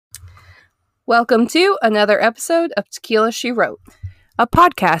Welcome to another episode of Tequila She Wrote, a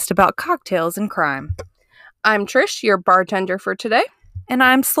podcast about cocktails and crime. I'm Trish, your bartender for today. And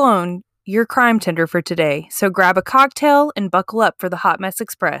I'm Sloan, your crime tender for today. So grab a cocktail and buckle up for the Hot Mess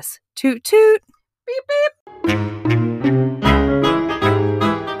Express. Toot toot! Beep beep!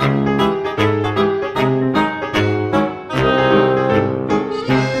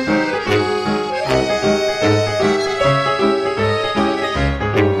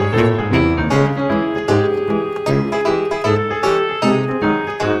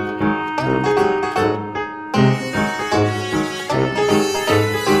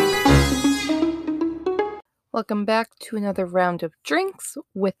 Welcome back to another round of drinks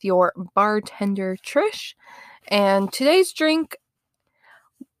with your bartender Trish. And today's drink,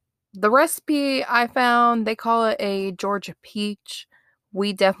 the recipe I found, they call it a Georgia peach.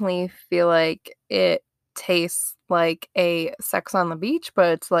 We definitely feel like it tastes like a Sex on the Beach,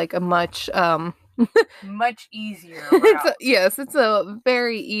 but it's like a much much easier route. It's a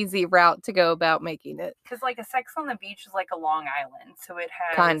very easy route to go about making it. Because like a Sex on the Beach is like a Long Island, so it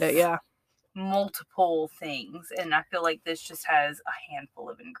has Kinda, yeah. multiple things, and I feel like this just has a handful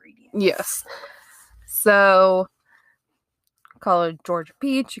of ingredients. Yes. So, call it Georgia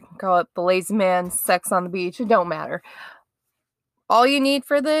peach, you can call it the Lazy Man, Sex on the Beach, it don't matter. All you need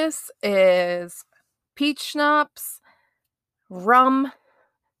for this is peach schnapps, rum,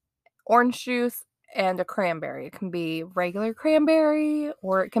 orange juice, and a cranberry. It can be regular cranberry,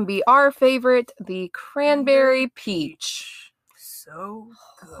 or it can be our favorite, the cranberry peach. So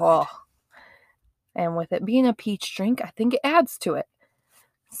good. Oh. And with it being a peach drink, I think it adds to it.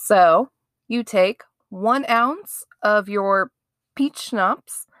 So, you take 1 ounce of your peach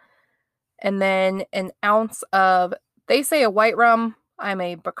schnapps, and then an ounce of, they say a white rum. I'm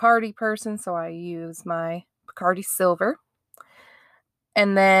a Bacardi person, so I use my Bacardi Silver.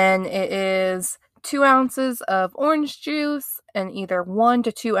 And then it is 2 ounces of orange juice and either 1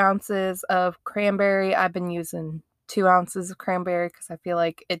 to 2 ounces of cranberry. I've been using 2 ounces of cranberry because I feel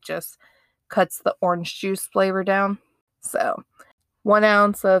like it just cuts the orange juice flavor down. So 1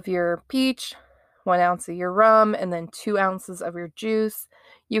 ounce of your peach, 1 ounce of your rum, and then 2 ounces of your juice.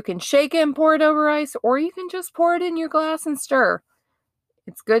 You can shake it and pour it over ice, or you can just pour it in your glass and stir.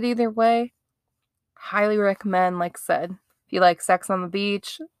 It's good either way. Highly recommend, like I said. If you like Sex on the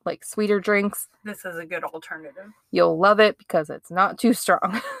Beach, like sweeter drinks, this is a good alternative. You'll love it because it's not too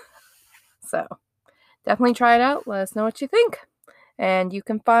strong. So, definitely try it out. Let us know what you think. And you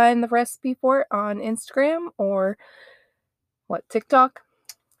can find the recipe for it on Instagram or TikTok?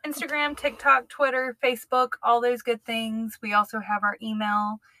 Instagram, TikTok, Twitter, Facebook, all those good things. We also have our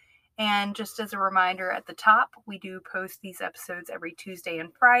email. And just as a reminder at the top, we do post these episodes every Tuesday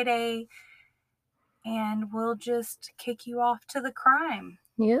and Friday. And we'll just kick you off to the crime.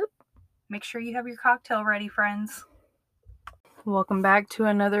 Yep. Make sure you have your cocktail ready, friends. Welcome back to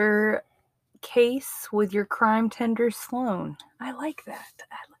another case with your crime tender, Sloan. I like that.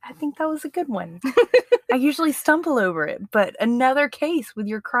 I think that was a good one. I usually stumble over it, but another case with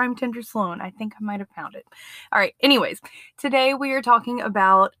your crime tender, Sloan. I think I might have found it. All right. Anyways, today we are talking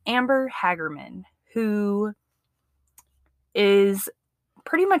about Amber Hagerman, who is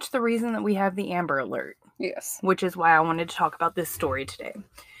pretty much the reason that we have the Amber Alert. Yes. Which is why I wanted to talk about this story today.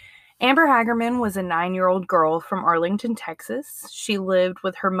 Amber Hagerman was a 9-year-old girl from Arlington, Texas. She lived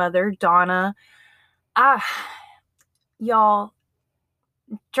with her mother, Donna. Y'all,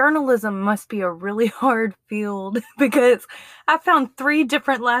 journalism must be a really hard field because I found 3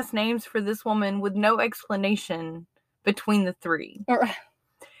 different last names for this woman with no explanation between the 3.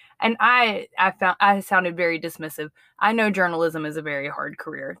 And I sounded very dismissive. I know journalism is a very hard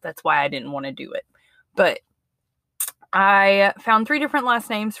career. That's why I didn't want to do it. But I found 3 different last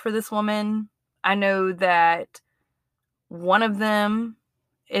names for this woman. I know that one of them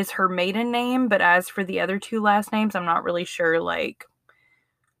is her maiden name, but as for the other 2 last names, I'm not really sure, like,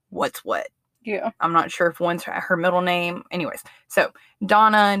 what's what. Yeah. I'm not sure if one's her middle name. Anyways, so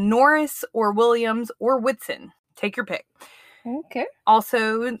Donna Norris or Williams or Whitson. Take your pick. Okay.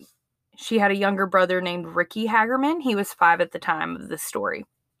 Also, she had a younger brother named Ricky Hagerman. He was 5 at the time of this story.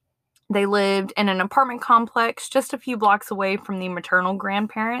 They lived in an apartment complex just a few blocks away from the maternal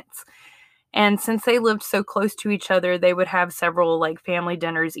grandparents. And since they lived so close to each other, they would have several like family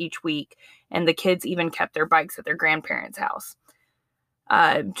dinners each week. And the kids even kept their bikes at their grandparents' house.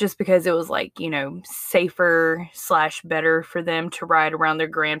 Just because it was like, safer / better for them to ride around their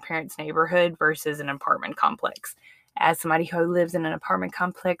grandparents' neighborhood versus an apartment complex. As somebody who lives in an apartment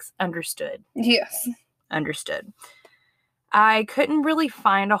complex, understood. Yes. Understood. I couldn't really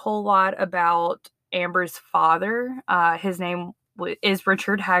find a whole lot about Amber's father. His name is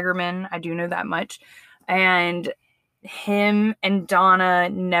Richard Hagerman. I do know that much. And him and Donna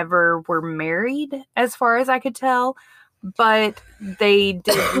never were married, as far as I could tell. But they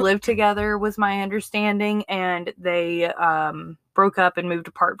did live together, was my understanding. And they broke up and moved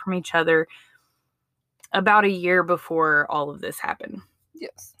apart from each other about a year before all of this happened.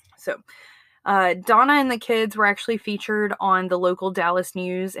 Yes. So Donna and the kids were actually featured on the local Dallas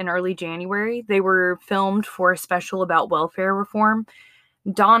news in early January. They were filmed for a special about welfare reform.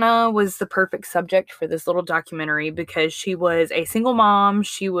 Donna was the perfect subject for this little documentary because she was a single mom,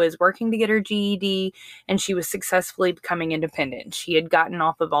 she was working to get her GED, and she was successfully becoming independent. She had gotten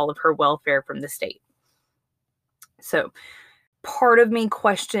off of all of her welfare from the state. So part of me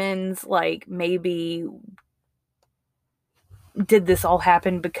questions, like, maybe did this all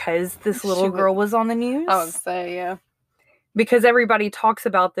happen because this little girl was on the news? I would say, yeah. Because everybody talks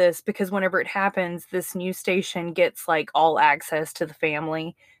about this, because whenever it happens, this news station gets like all access to the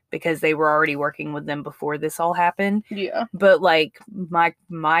family because they were already working with them before this all happened. Yeah. But like my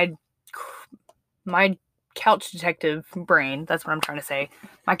couch detective brain, that's what I'm trying to say.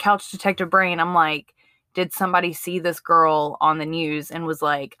 My couch detective brain, I'm like, did somebody see this girl on the news and was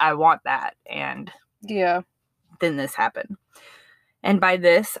like, I want that? And yeah, then this happened. And by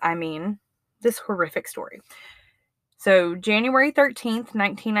this, I mean this horrific story. So January 13th,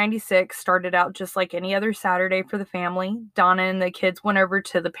 1996 started out just like any other Saturday for the family. Donna and the kids went over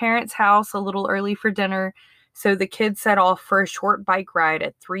to the parents' house a little early for dinner, so the kids set off for a short bike ride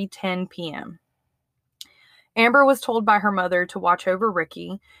at 3:10 p.m. Amber was told by her mother to watch over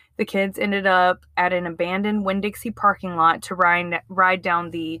Ricky. The kids ended up at an abandoned Winn-Dixie parking lot to ride down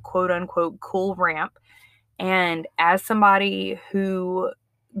the quote-unquote cool ramp. And as somebody who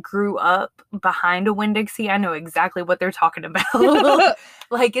grew up behind a Winn-Dixie, I know exactly what they're talking about.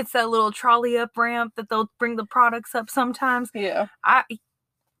 Like, it's that little trolley up ramp that they'll bring the products up sometimes. Yeah.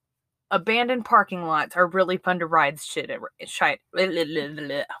 Abandoned parking lots are really fun to ride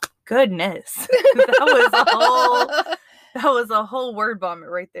Goodness. That was a whole word vomit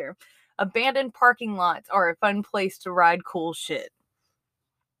right there. Abandoned parking lots are a fun place to ride cool shit.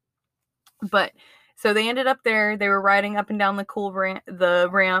 But so they ended up there. They were riding up and down the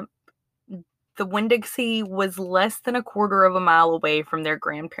ramp. The Winn-Dixie was less than a quarter of a mile away from their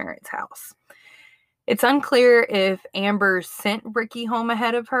grandparents' house. It's unclear if Amber sent Ricky home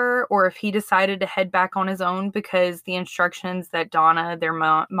ahead of her or if he decided to head back on his own, because the instructions that Donna, their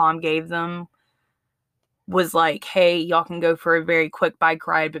mom, gave them was like, hey, y'all can go for a very quick bike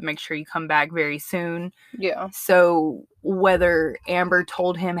ride, but make sure you come back very soon. Yeah. So whether Amber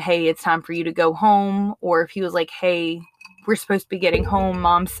told him, hey, it's time for you to go home, or if he was like, hey, we're supposed to be getting home,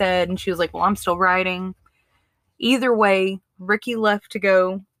 Mom said, and she was like, well, I'm still riding. Either way, Ricky left to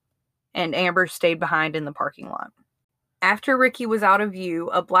go, and Amber stayed behind in the parking lot. After Ricky was out of view,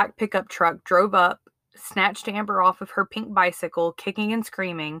 a black pickup truck drove up, snatched Amber off of her pink bicycle, kicking and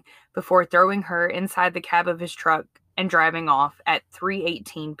screaming, before throwing her inside the cab of his truck and driving off at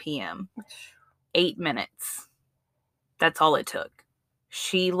 3:18 p.m. 8 minutes. That's all it took.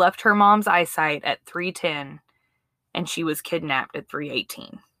 She left her mom's eyesight at 3:10, and she was kidnapped at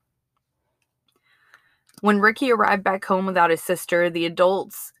 3:18. When Ricky arrived back home without his sister, the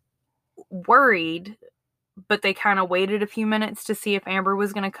adults worried, but they kind of waited a few minutes to see if Amber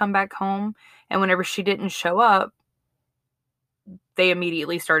was going to come back home. And whenever she didn't show up, they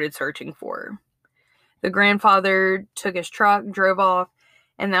immediately started searching for her. The grandfather took his truck, drove off,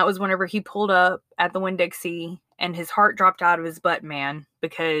 and that was whenever he pulled up at the Winn-Dixie, and his heart dropped out of his butt, man,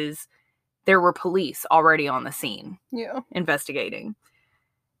 because there were police already on the scene. Yeah. Investigating.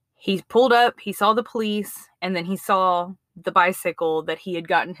 He pulled up, he saw the police, and then he saw the bicycle that he had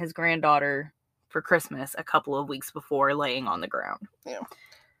gotten his granddaughter for Christmas a couple of weeks before laying on the ground. Yeah.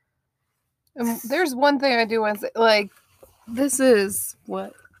 There's one thing I do want to say, like, this is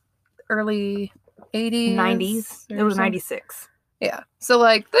what, early 80s? 90s. It was 96. Yeah. So,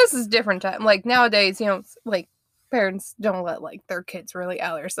 like, this is different time. Like, nowadays, you know, like, parents don't let, like, their kids really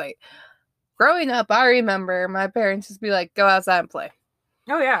out of their sight. Growing up, I remember my parents just be like, go outside and play.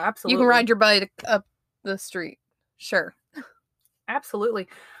 Oh, yeah, absolutely. You can ride your bike up the street. Sure. Absolutely.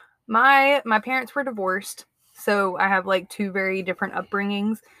 My parents were divorced, so I have, like, two very different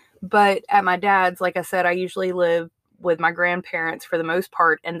upbringings. But at my dad's, like I said, I usually live with my grandparents for the most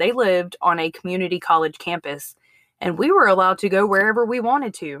part, and they lived on a community college campus, and we were allowed to go wherever we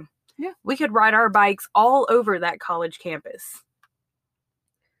wanted to. Yeah. We could ride our bikes all over that college campus.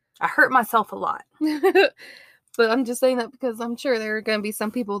 I hurt myself a lot. But I'm just saying that because I'm sure there are going to be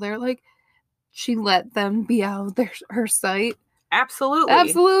some people there like, she let them be out of her sight. Absolutely.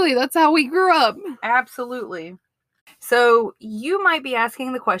 Absolutely. That's how we grew up. Absolutely. So you might be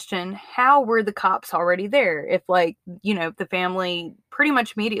asking the question, how were the cops already there? If, like, the family pretty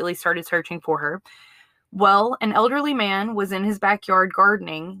much immediately started searching for her. Well, an elderly man was in his backyard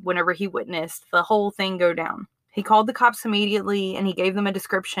gardening whenever he witnessed the whole thing go down. He called the cops immediately and he gave them a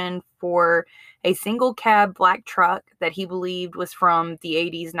description for a single cab black truck that he believed was from the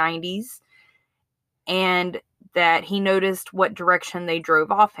 80s, 90s, and that he noticed what direction they drove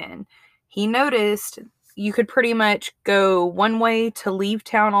off in. He noticed you could pretty much go one way to leave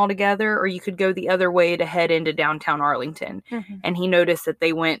town altogether, or you could go the other way to head into downtown Arlington. Mm-hmm. And he noticed that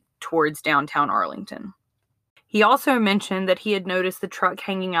they went towards downtown Arlington. He also mentioned that he had noticed the truck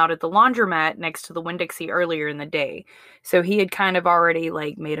hanging out at the laundromat next to the Winn-Dixie earlier in the day. So he had kind of already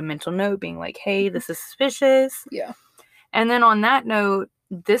like made a mental note being like, hey, this is suspicious. Yeah. And then on that note,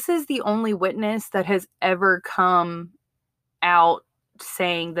 this is the only witness that has ever come out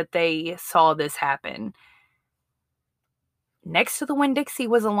saying that they saw this happen. Next to the Winn-Dixie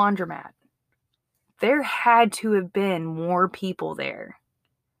was a laundromat. There had to have been more people there.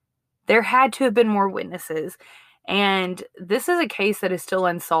 There had to have been more witnesses. And this is a case that is still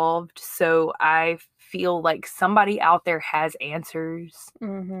unsolved. So I feel like somebody out there has answers.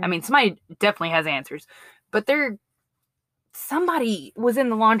 Mm-hmm. I mean, somebody definitely has answers. But somebody was in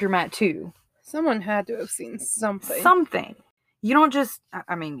the laundromat too. Someone had to have seen something. Something. You don't just,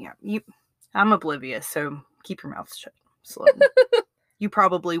 I mean, yeah, I'm oblivious, so keep your mouth shut. Slow. You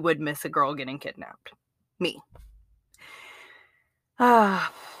probably would miss a girl getting kidnapped. Me. All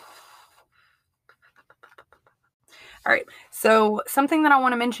right. So something that I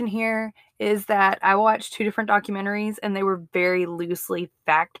want to mention here is that I watched 2 different documentaries and they were very loosely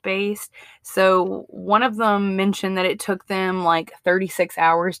fact-based. So one of them mentioned that it took them like 36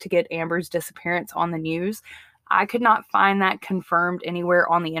 hours to get Amber's disappearance on the news. I could not find that confirmed anywhere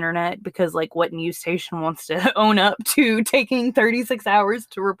on the internet because, like, what news station wants to own up to taking 36 hours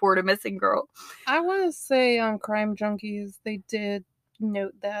to report a missing girl? I want to say on Crime Junkies, they did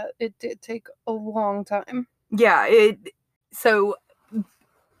note that it did take a long time. Yeah, so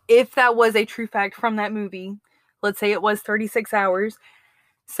if that was a true fact from that movie, let's say it was 36 hours.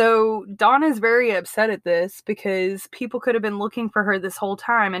 So Donna's very upset at this because people could have been looking for her this whole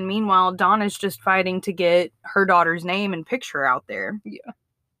time. And meanwhile, Donna's just fighting to get her daughter's name and picture out there. Yeah.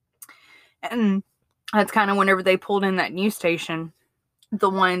 And that's kind of whenever they pulled in that news station, the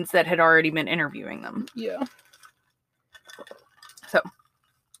ones that had already been interviewing them. Yeah. So,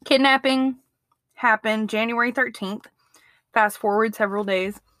 kidnapping happened January 13th. Fast forward several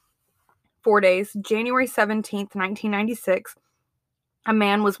days. 4 days. January 17th, 1996. A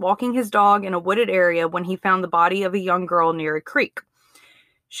man was walking his dog in a wooded area when he found the body of a young girl near a creek.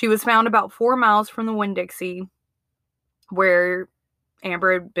 She was found about 4 miles from the Winn-Dixie, where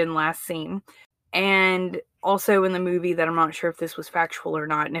Amber had been last seen. And also in the movie, that I'm not sure if this was factual or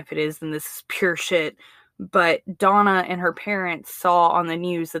not, and if it is, then this is pure shit. But Donna and her parents saw on the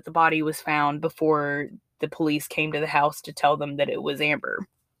news that the body was found before the police came to the house to tell them that it was Amber.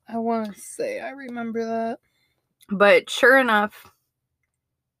 I want to say I remember that. But sure enough,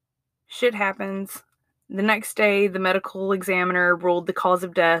 shit happens. The next day, the medical examiner ruled the cause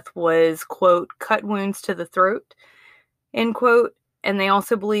of death was, quote, cut wounds to the throat, end quote. And they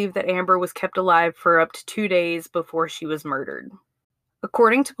also believe that Amber was kept alive for up to 2 days before she was murdered.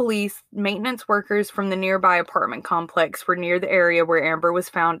 According to police, maintenance workers from the nearby apartment complex were near the area where Amber was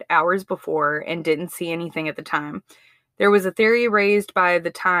found hours before and didn't see anything at the time. There was a theory raised by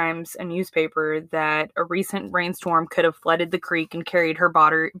the Times, a newspaper, that a recent rainstorm could have flooded the creek and carried her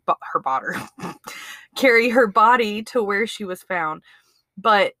body to where she was found.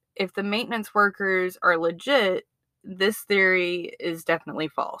 But if the maintenance workers are legit, this theory is definitely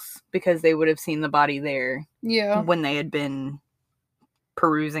false because they would have seen the body there when they had been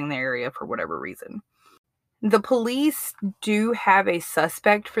perusing the area for whatever reason. The police do have a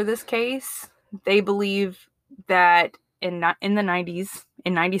suspect for this case. They believe that in the 90s,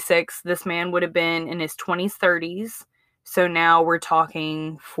 in 96, this man would have been in his 20s, 30s. So now we're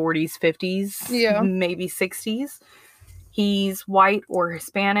talking 40s, 50s, maybe 60s. He's white or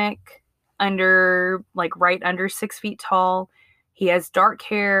Hispanic, right under 6 feet tall. He has dark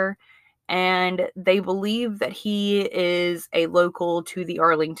hair, and they believe that he is a local to the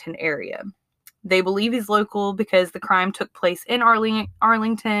Arlington area. They believe he's local because the crime took place in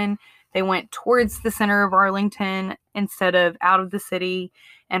Arlington. They went towards the center of Arlington instead of out of the city.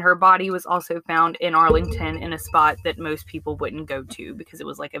 And her body was also found in Arlington in a spot that most people wouldn't go to because it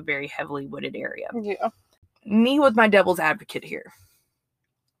was like a very heavily wooded area. Yeah. Me with my devil's advocate here.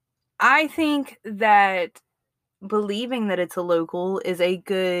 I think that believing that it's a local is a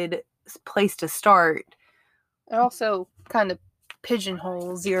good place to start. It also kind of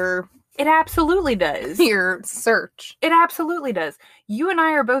pigeonholes your It absolutely does. your search. It absolutely does. You and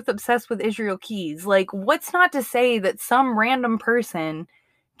I are both obsessed with Israel Keys. Like, what's not to say that some random person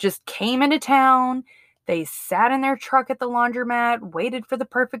just came into town, they sat in their truck at the laundromat, waited for the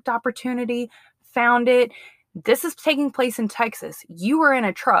perfect opportunity, found it. This is taking place in Texas. You were in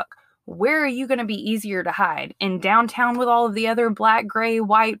a truck. Where are you going to be easier to hide? In downtown with all of the other black, gray,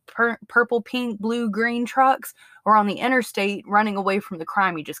 white, purple, pink, blue, green trucks, or on the interstate running away from the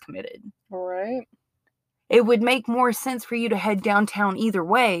crime you just committed? Right. It would make more sense for you to head downtown either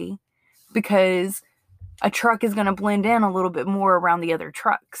way, because a truck is going to blend in a little bit more around the other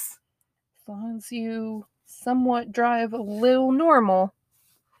trucks. As long as you somewhat drive a little normal.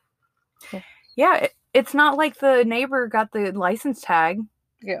 Yeah, it's not like the neighbor got the license tag.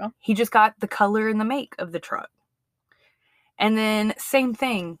 Yeah. He just got the color and the make of the truck. And then same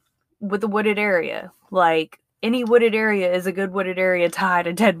thing with the wooded area. Like, any wooded area is a good wooded area to hide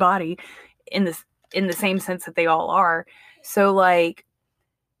a dead body in the same sense that they all are. So, like,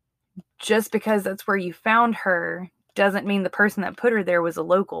 just because that's where you found her doesn't mean the person that put her there was a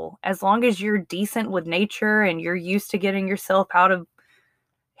local. As long as you're decent with nature and you're used to getting yourself out of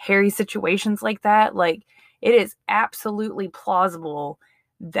hairy situations like that, like, it is absolutely plausible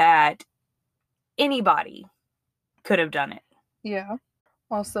that anybody could have done it. Yeah.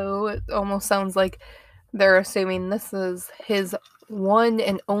 Also, it almost sounds like they're assuming this is his one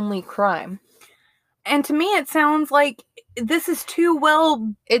and only crime. And to me, it sounds like this is too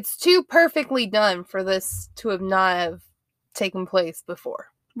well... It's too perfectly done for this to have not have taken place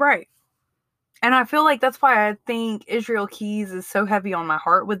before. Right. And I feel like that's why I think Israel Keys is so heavy on my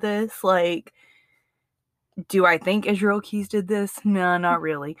heart with this. Like, do I think Israel Keys did this? No, not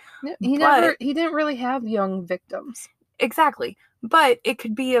really. He didn't really have young victims. Exactly. But it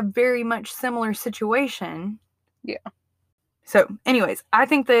could be a very much similar situation. Yeah. So, anyways, I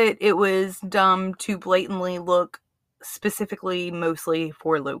think that it was dumb to blatantly look specifically mostly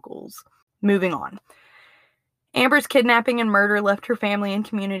for locals. Moving on. Amber's kidnapping and murder left her family and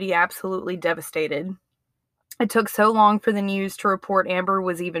community absolutely devastated. It took so long for the news to report Amber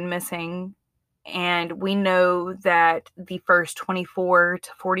was even missing, and we know that the first 24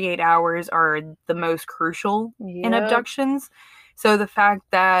 to 48 hours are the most crucial in abductions. So the fact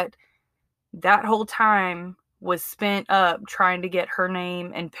that that whole time was spent up trying to get her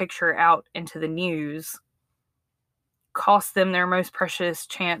name and picture out into the news cost them their most precious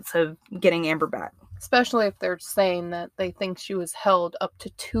chance of getting Amber back. Especially if they're saying that they think she was held up to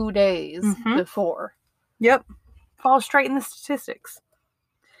 2 days before. Yep. Falls straight in the statistics.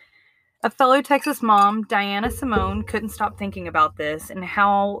 A fellow Texas mom, Diana Simone, couldn't stop thinking about this and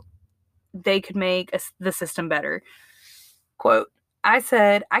how they could make the system better. Quote, I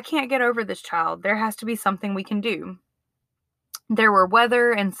said, I can't get over this child. There has to be something we can do. There were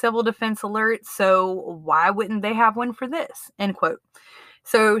weather and civil defense alerts, so why wouldn't they have one for this? End quote.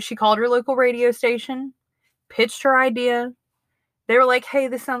 So she called her local radio station, pitched her idea. They were like, hey,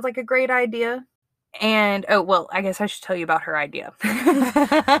 this sounds like a great idea. And, oh, well, I guess I should tell you about her idea.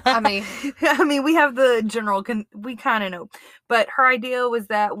 I mean, we have the general, we kind of know. But her idea was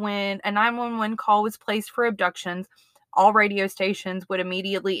that when a 911 call was placed for abductions, all radio stations would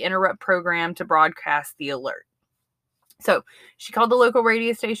immediately interrupt program to broadcast the alert. So she called the local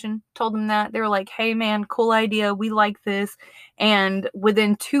radio station, told them that. They were like, hey, man, cool idea. We like this. And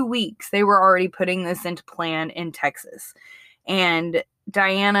within 2 weeks, they were already putting this into plan in Texas. And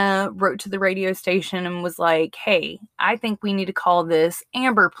Diana wrote to the radio station and was like, hey, I think we need to call this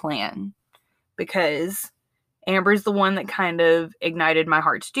Amber Plan, because Amber's the one that kind of ignited my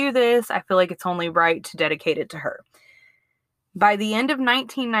heart to do this. I feel like it's only right to dedicate it to her. By the end of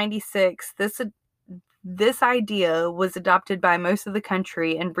 1996, this idea was adopted by most of the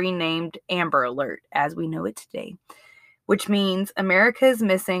country and renamed Amber Alert as we know it today, which means America's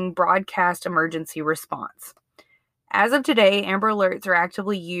Missing Broadcast Emergency Response. As of today, Amber Alerts are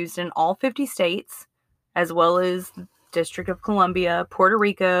actively used in all 50 states, as well as District of Columbia, Puerto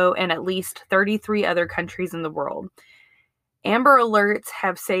Rico, and at least 33 other countries in the world. Amber Alerts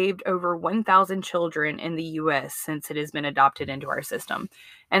have saved over 1,000 children in the U.S. since it has been adopted into our system.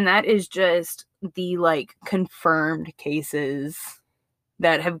 And that is just the, confirmed cases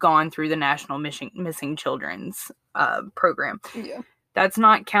that have gone through the National Missing Children's program. Yeah. That's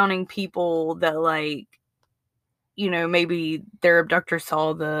not counting people that, maybe their abductor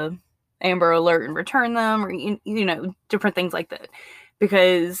saw the Amber Alert and returned them, or, different things like that.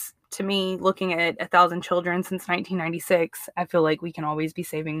 Because to me, looking at 1,000 children since 1996, I feel like we can always be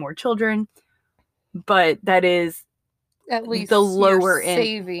saving more children. But that is at least the lower end.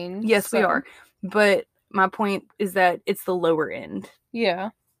 Saving. Yes, we are. But my point is that it's the lower end. Yeah.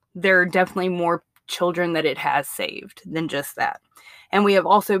 There are definitely more children that it has saved than just that. And we have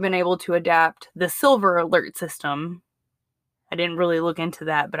also been able to adapt the silver alert system. I didn't really look into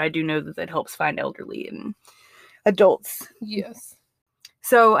that, but I do know that that helps find elderly and adults. Yes.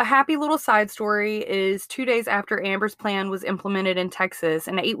 So a happy little side story is 2 days after Amber's plan was implemented in Texas,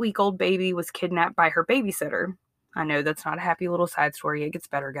 an 8-week-old baby was kidnapped by her babysitter. I know that's not a happy little side story. It gets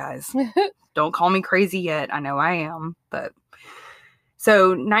better, guys. Don't call me crazy yet. I know I am, but...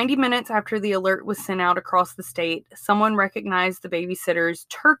 So 90 minutes after the alert was sent out across the state, someone recognized the babysitter's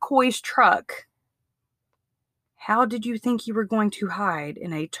turquoise truck. How did you think you were going to hide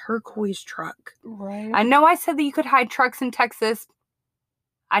in a turquoise truck? Right. I know I said that you could hide trucks in Texas.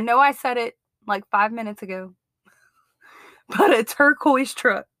 I know I said it like 5 minutes ago. But a turquoise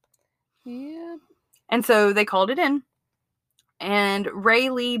truck. Yeah. And so they called it in. And Ray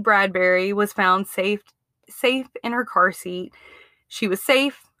Lee Bradbury was found safe in her car seat. She was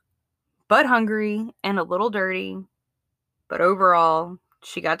safe, but hungry and a little dirty. But overall,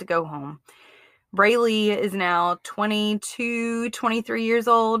 she got to go home. Ray Lee is now 22, 23 years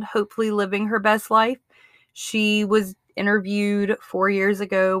old, hopefully living her best life. She was interviewed 4 years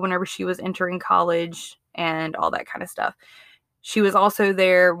ago whenever she was entering college and all that kind of stuff. She was also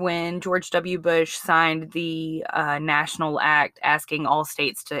there when George W. Bush signed the National Act asking all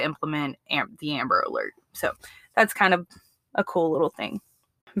states to implement the Amber Alert. So that's kind of a cool little thing.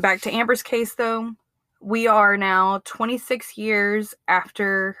 Back to Amber's case, though. We are now 26 years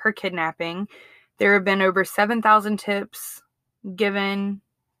after her kidnapping. There have been over 7,000 tips given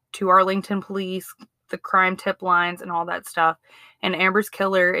to Arlington police, the crime tip lines, and all that stuff. And Amber's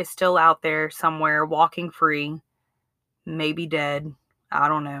killer is still out there somewhere, walking free, maybe dead. I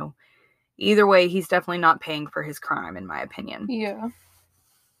don't know. Either way, he's definitely not paying for his crime, in my opinion. Yeah.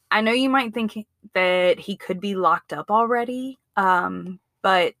 I know you might think that he could be locked up already,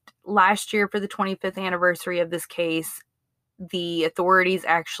 but last year for the 25th anniversary of this case, the authorities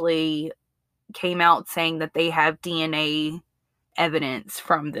actually came out saying that they have DNA evidence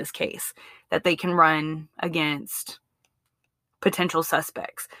from this case that they can run against potential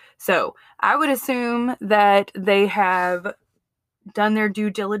suspects. So I would assume that they have done their due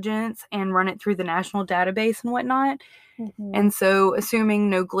diligence and run it through the national database and whatnot. Mm-hmm. And so, assuming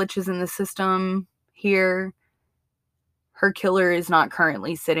no glitches in the system here, her killer is not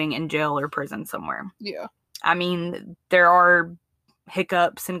currently sitting in jail or prison somewhere. Yeah. I mean, there are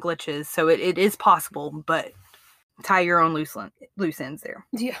hiccups and glitches, so it is possible, but tie your own loose ends there.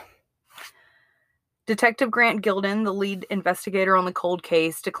 Yeah. Detective Grant Gilden, the lead investigator on the cold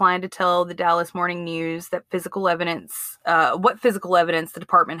case, declined to tell the Dallas Morning News that what physical evidence the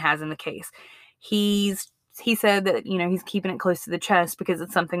department has in the case. He said that, he's keeping it close to the chest because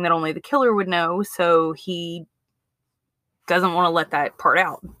it's something that only the killer would know, so he doesn't want to let that part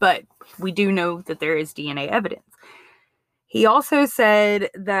out. But we do know that there is DNA evidence. He also said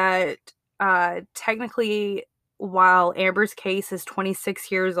that technically, while Amber's case is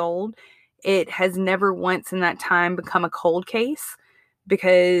 26 years old, it has never once in that time become a cold case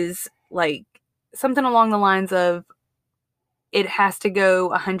because, something along the lines of it has to go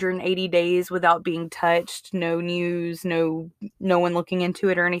 180 days without being touched, no news, no one looking into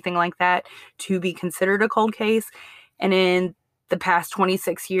it or anything like that to be considered a cold case. And in the past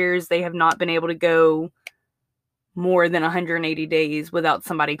 26 years, they have not been able to go more than 180 days without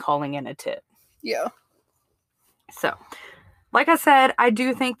somebody calling in a tip. Yeah. So, like I said, I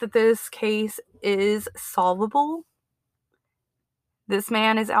do think that this case is solvable. This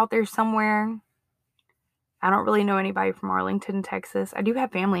man is out there somewhere. I don't really know anybody from Arlington, Texas. I do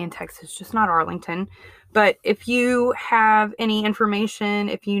have family in Texas, just not Arlington. But if you have any information,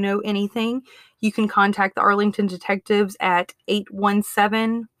 if you know anything, you can contact the Arlington detectives at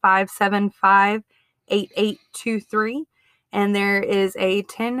 817-575-8823. And there is a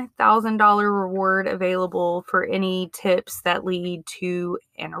 $10,000 reward available for any tips that lead to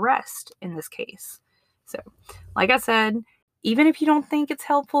an arrest in this case. So, like I said, even if you don't think it's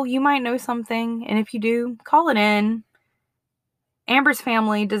helpful, you might know something. And if you do, call it in. Amber's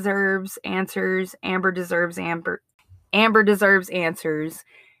family deserves answers. Amber deserves answers.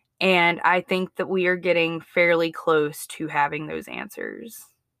 And I think that we are getting fairly close to having those answers.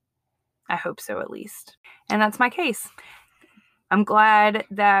 I hope so, at least. And that's my case. I'm glad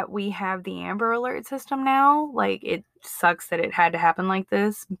that we have the Amber Alert system now. It sucks that it had to happen like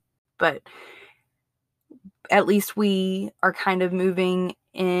this, but at least we are kind of moving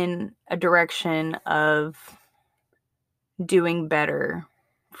in a direction of doing better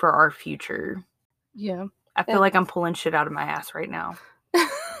for our future. Yeah. I feel like I'm pulling shit out of my ass right now.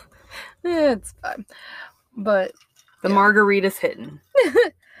 It's fine. But The yeah. margarita's hidden.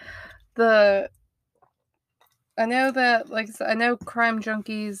 I know that, like I said, I know Crime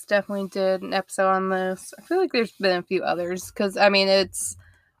Junkies definitely did an episode on this. I feel like there's been a few others because, I mean, it's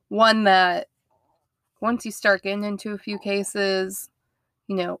one that once you start getting into a few cases,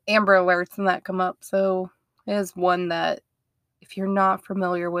 you know, Amber Alerts and that come up. So it is one that if you're not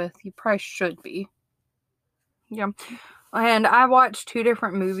familiar with, you probably should be. Yeah. And I watched 2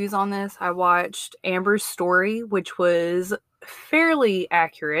 different movies on this. I watched Amber's Story, which was fairly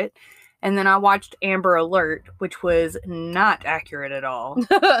accurate. And then I watched Amber Alert, which was not accurate at all.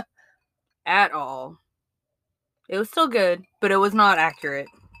 At all. It was still good, but it was not accurate.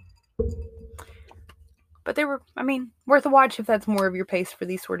 But they were, I mean, worth a watch if that's more of your pace for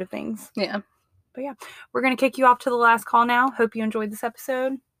these sort of things. Yeah. But yeah, we're going to kick you off to the last call now. Hope you enjoyed this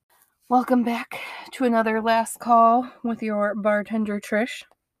episode. Welcome back to another last call with your bartender, Trish.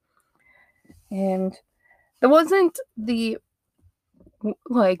 And there wasn't the,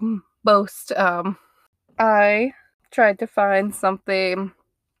 like, boast. I tried to find something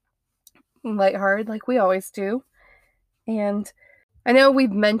lighthearted like we always do. And I know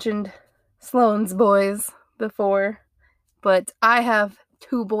we've mentioned Sloane's boys before, but I have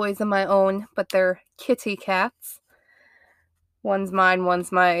 2 boys of my own, but they're kitty cats. One's mine,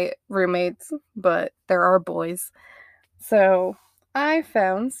 one's my roommate's, but there are boys. So I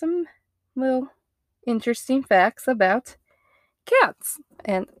found some little interesting facts about cats,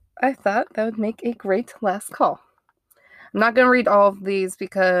 and I thought that would make a great last call. I'm not going to read all of these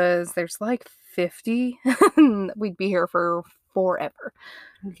because there's like 50. We'd be here for forever.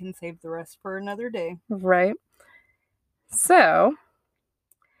 We can save the rest for another day. Right. So,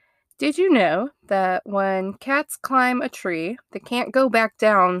 did you know that when cats climb a tree, they can't go back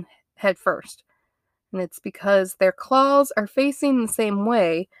down head first? And it's because their claws are facing the same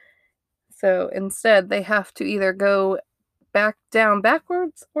way. So instead, they have to either go back down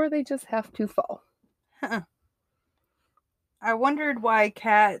backwards or they just have to fall. Huh. I wondered why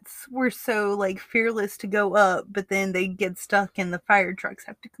cats were so like fearless to go up, but then they get stuck and the fire trucks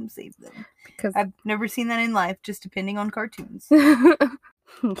have to come save them. Because I've never seen that in life, just depending on cartoons.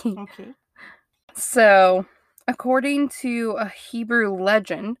 Okay. So, according to a Hebrew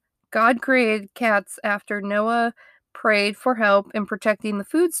legend, God created cats after Noah prayed for help in protecting the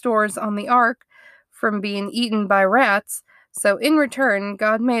food stores on the ark from being eaten by rats. So, in return,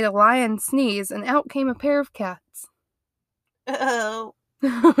 God made a lion sneeze and out came a pair of cats. Oh,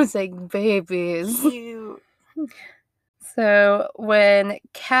 I was like, babies. cute. So, when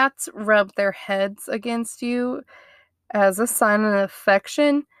cats rub their heads against you as a sign of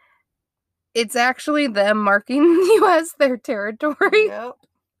affection, it's actually them marking you as their territory. Yep.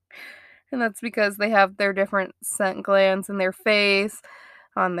 And that's because they have their different scent glands in their face,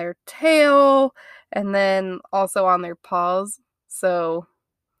 on their tail, and then also on their paws. So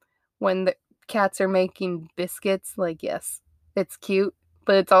when the cats are making biscuits, like, yes, it's cute,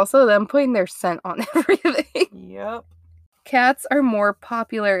 but it's also them putting their scent on everything. Yep. Cats are more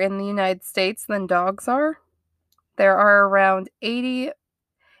popular in the United States than dogs are. There are around 88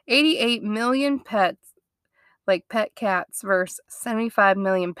 million pets, like pet cats, versus 75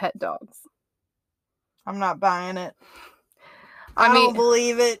 million pet dogs. I'm not buying it. I I mean, don't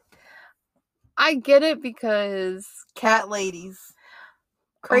believe it. I get it because Cat ladies.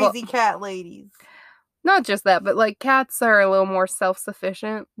 Crazy cat ladies. Not just that, but like cats are a little more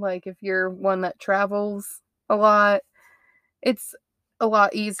self-sufficient. Like if you're one that travels a lot, it's a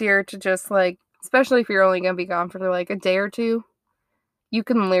lot easier to just like, especially if you're only going to be gone for like a day or two, you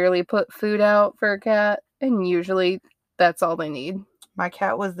can literally put food out for a cat and usually that's all they need. My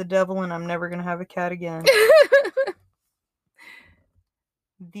cat was the devil and I'm never going to have a cat again.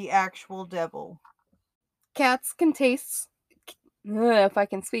 The actual devil. Cats can taste, if I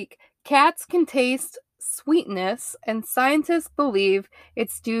can speak, cats can taste sweetness, and scientists believe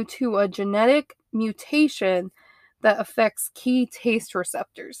it's due to a genetic mutation that affects key taste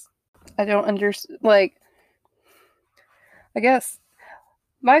receptors. I don't understand, like, I guess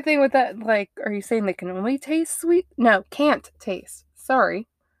my thing with that, like, are you saying they can only taste sweet? No, can't taste. Sorry.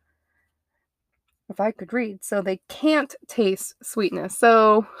 If I could read. So they can't taste sweetness.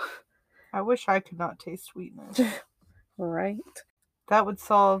 So I wish I could not taste sweetness. Right. That would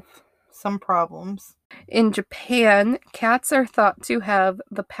solve some problems. In Japan, cats are thought to have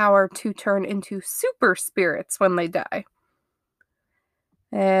the power to turn into super spirits when they die.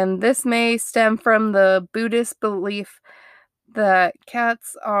 And this may stem from the Buddhist belief that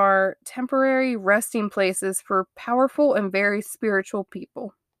cats are temporary resting places for powerful and very spiritual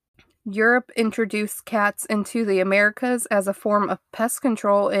people. Europe introduced cats into the Americas as a form of pest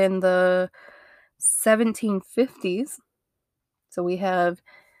control in the 1750s. So we have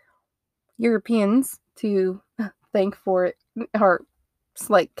Europeans to thank for our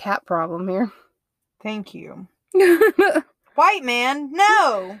slight cat problem here. Thank you. White man,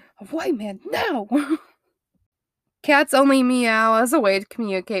 no! A white man, no! Cats only meow as a way to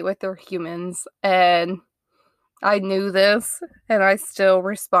communicate with their humans, and I knew this, and I still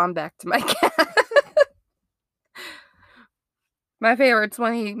respond back to my cat. My favorite's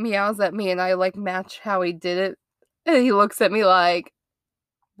when he meows at me and I like match how he did it. And he looks at me like,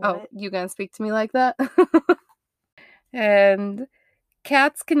 oh, What? you gonna speak to me like that? And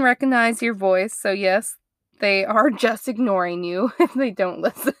cats can recognize your voice, so yes, they are just ignoring you if they don't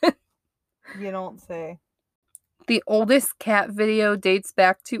listen. You don't say. The oldest cat video dates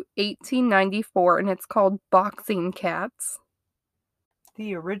back to 1894 and it's called Boxing Cats.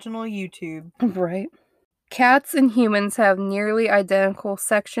 The original YouTube. Right. Cats and humans have nearly identical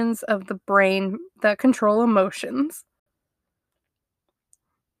sections of the brain that control emotions.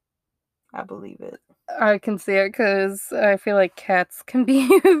 I believe it. I can see it because I feel like cats can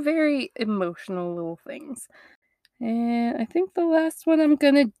be very emotional little things. And I think the last one I'm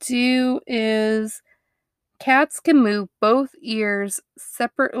going to do is cats can move both ears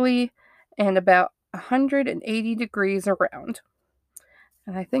separately and about 180 degrees around.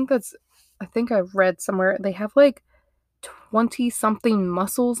 And I think I've read somewhere they have like 20 something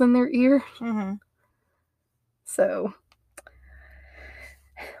muscles in their ear. Mm-hmm. So,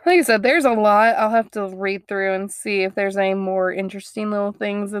 like I said, there's a lot. I'll have to read through and see if there's any more interesting little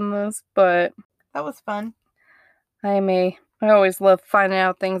things in this, but that was fun. I always love finding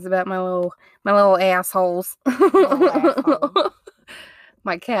out things about my little assholes. Little asshole.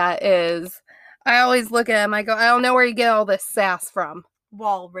 My cat is. I always look at him. I go, I don't know where you get all this sass from.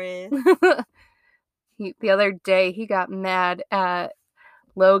 Walrus. The other day, he got mad at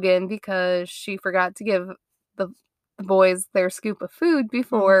Logan because she forgot to give the boys their scoop of food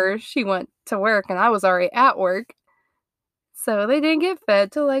before she went to work, and I was already at work. So they didn't get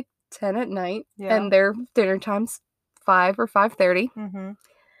fed till like 10 at night, and their dinner time's 5 or 5:30. Mm-hmm.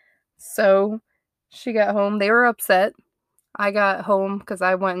 So she got home. They were upset. I got home because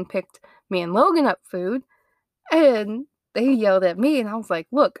I went and picked me and Logan up food, and they yelled at me, and I was like,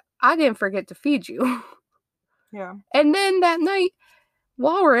 look, I didn't forget to feed you. Yeah. And then that night,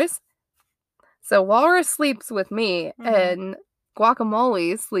 Walrus sleeps with me, and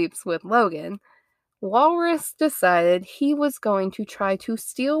Guacamole sleeps with Logan. Walrus decided he was going to try to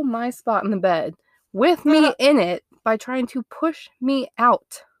steal my spot in the bed with me in it by trying to push me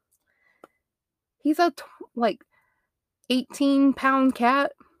out. He's a 18-pound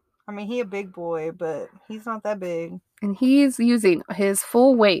cat. I mean, he a big boy, but he's not that big. And he's using his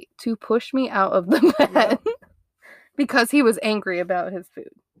full weight to push me out of the bed because he was angry about his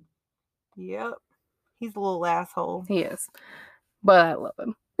food. Yep. He's a little asshole. He is. But I love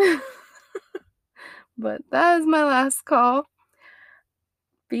him. But that is my last call.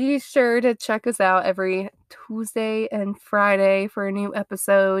 Be sure to check us out every Tuesday and Friday for a new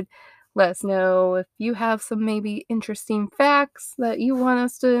episode. Let us know if you have some maybe interesting facts that you want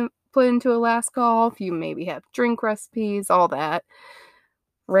us to put into a last call. If you maybe have drink recipes, all that.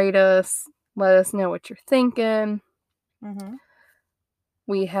 Rate us. Let us know what you're thinking. Mm-hmm.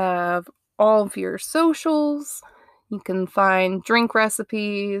 We have all of your socials. You can find drink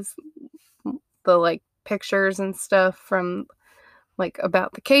recipes, the pictures and stuff from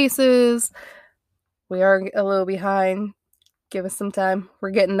about the cases. We are a little behind. Give us some time.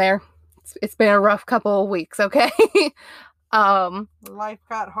 We're getting there. It's been a rough couple of weeks, okay? Life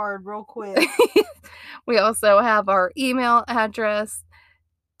got hard real quick. We also have our email address,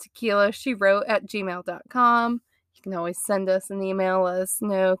 tequilashewrote@gmail.com. You can always send us an email. Let us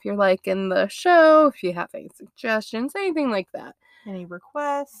know if you're liking the show, if you have any suggestions, anything like that. Any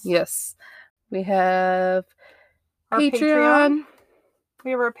requests? Yes. We have our Patreon. We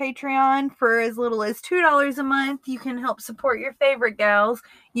have our Patreon for as little as $2 a month. You can help support your favorite gals.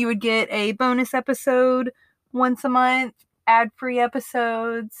 You would get a bonus episode once a month, ad-free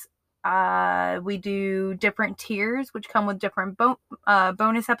episodes. We do different tiers, which come with different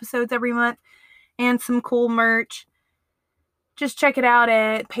bonus episodes every month, and some cool merch. Just check it out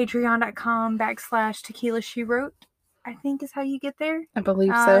at patreon.com/tequilashewrote. I think is how you get there. I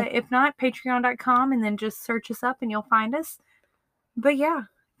believe so. If not, patreon.com, and then just search us up and you'll find us. But yeah,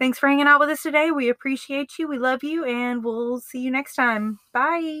 thanks for hanging out with us today. We appreciate you. We love you, and we'll see you next time.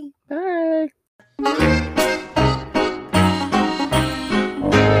 Bye. Bye.